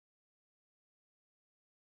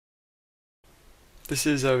This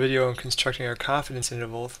is a video on constructing our confidence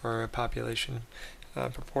interval for a population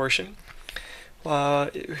proportion. We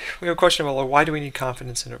have a question about why do we need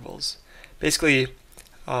confidence intervals? Basically,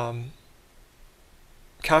 confidence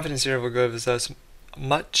interval gives us a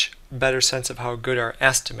much better sense of how good our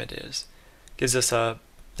estimate is. Gives us a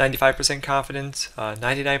 95% confidence,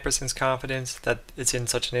 99% confidence that it's in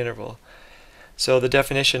such an interval. So the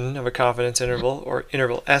definition of a confidence interval or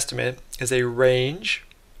interval estimate is a range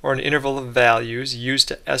or an interval of values used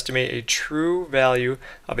to estimate a true value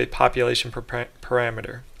of a population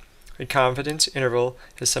parameter. A confidence interval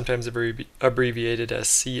is sometimes abbreviated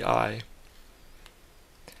as CI.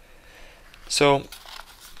 So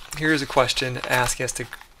here's a question asking us to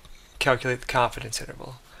calculate the confidence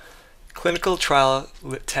interval. Clinical trial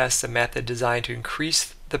tests a method designed to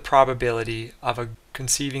increase the probability of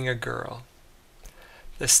conceiving a girl.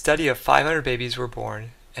 The study of 500 babies were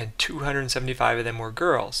born and 275 of them were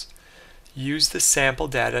girls. Use the sample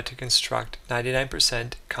data to construct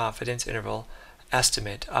 99% confidence interval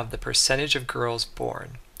estimate of the percentage of girls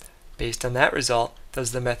born. Based on that result,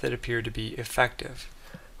 does the method appear to be effective?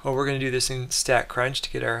 Well, we're going to do this in Statcrunch to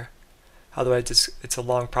get our, otherwise it's a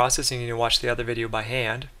long process and you need to watch the other video by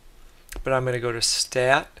hand. But I'm going to go to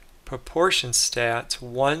Stat, Proportion Stats,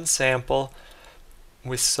 one sample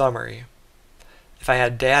with summary. If I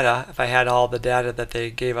had data, if I had all the data that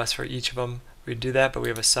they gave us for each of them, we'd do that, but we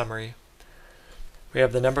have a summary. We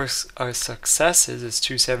have the number of successes is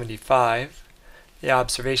 275. The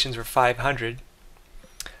observations were 500.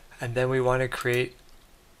 And then we want to create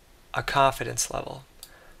a confidence level.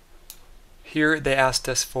 Here they asked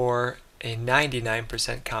us for a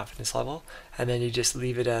 99% confidence level, and then you just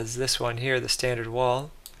leave it as this one here, the standard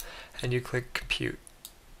wall, and you click compute.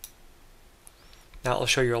 Now it'll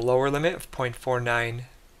show you a lower limit of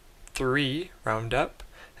 0.493, round up,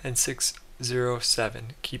 and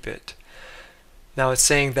 607, keep it. Now it's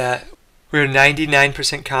saying that we're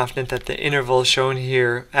 99% confident that the interval shown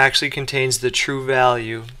here actually contains the true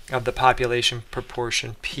value of the population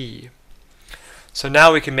proportion P. So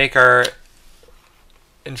now we can make our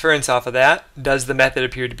inference off of that. Does the method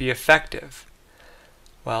appear to be effective?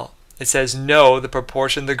 Well, it says no, the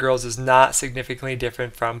proportion of the girls is not significantly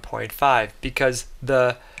different from 0.5 because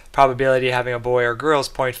the probability of having a boy or girl is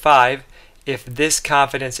 0.5. If this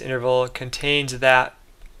confidence interval contains that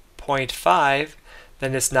 0.5,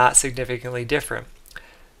 then it's not significantly different.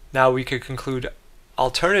 Now we could conclude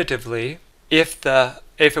alternatively, if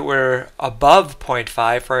it were above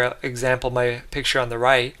 0.5, for example my picture on the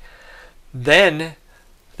right, then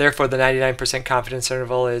therefore the 99% confidence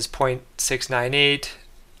interval is 0.698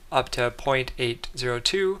 up to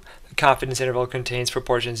 0.802. The confidence interval contains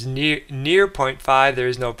proportions near 0.5. There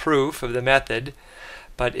is no proof of the method,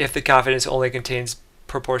 but if the confidence only contains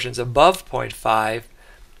proportions above 0.5,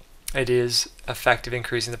 it is effective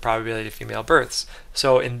increasing the probability of female births.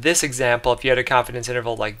 So in this example, if you had a confidence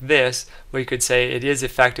interval like this, we could say it is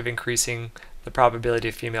effective increasing the probability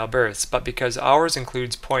of female births. But because ours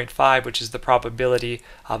includes 0.5, which is the probability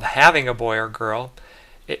of having a boy or girl,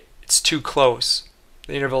 it's too close.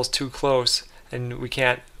 The interval is too close, and we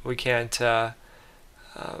can't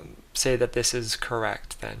say that this is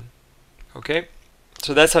correct then. Okay?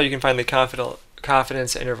 So that's how you can find the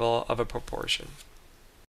confidence interval of a proportion.